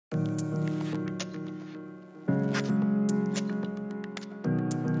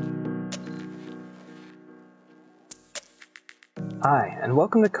Hi, and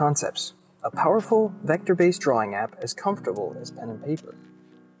welcome to Concepts, a powerful, vector-based drawing app as comfortable as pen and paper.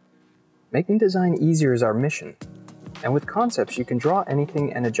 Making design easier is our mission, and with Concepts you can draw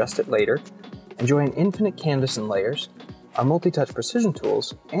anything and adjust it later, enjoy an infinite canvas and layers, our multi-touch precision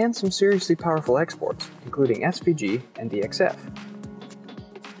tools, and some seriously powerful exports, including SVG and DXF.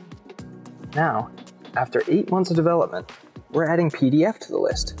 Now, after 8 months of development, we're adding PDF to the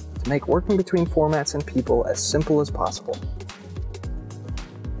list to make working between formats and people as simple as possible.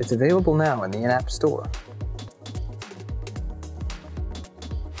 It's available now in the in-app store.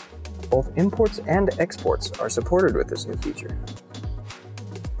 Both imports and exports are supported with this new feature.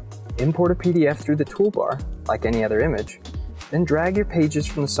 Import a PDF through the toolbar, like any other image, then drag your pages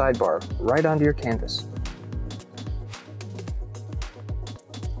from the sidebar right onto your canvas.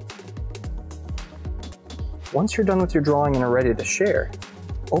 Once you're done with your drawing and are ready to share,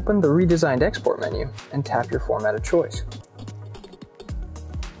 open the redesigned export menu and tap your format of choice.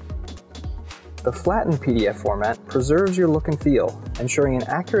 The flattened PDF format preserves your look and feel, ensuring an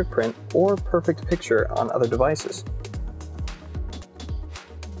accurate print or perfect picture on other devices.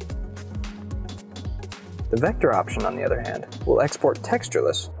 The vector option, on the other hand, will export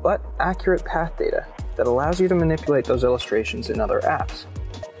textureless but accurate path data that allows you to manipulate those illustrations in other apps.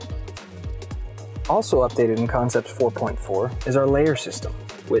 Also updated in Concepts 4.4 is our layer system,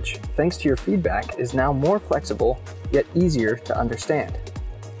 which, thanks to your feedback, is now more flexible yet easier to understand.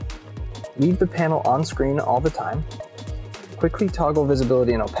 Leave the panel on screen all the time, quickly toggle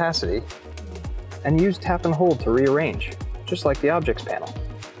visibility and opacity, and use tap and hold to rearrange, just like the Objects panel.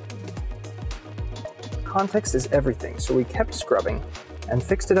 Context is everything, so we kept scrubbing and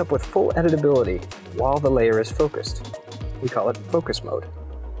fixed it up with full editability while the layer is focused. We call it Focus Mode.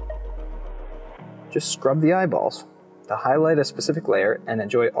 Just scrub the eyeballs to highlight a specific layer and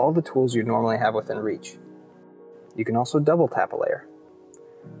enjoy all the tools you'd normally have within reach. You can also double tap a layer.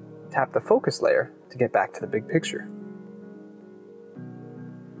 Tap the focus layer to get back to the big picture.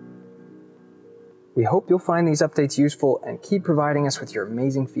 We hope you'll find these updates useful and keep providing us with your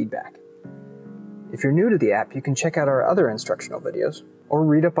amazing feedback. If you're new to the app, you can check out our other instructional videos or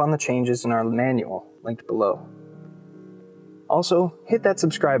read up on the changes in our manual linked below. Also, hit that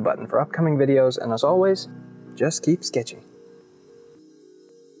subscribe button for upcoming videos, and as always, just keep sketching.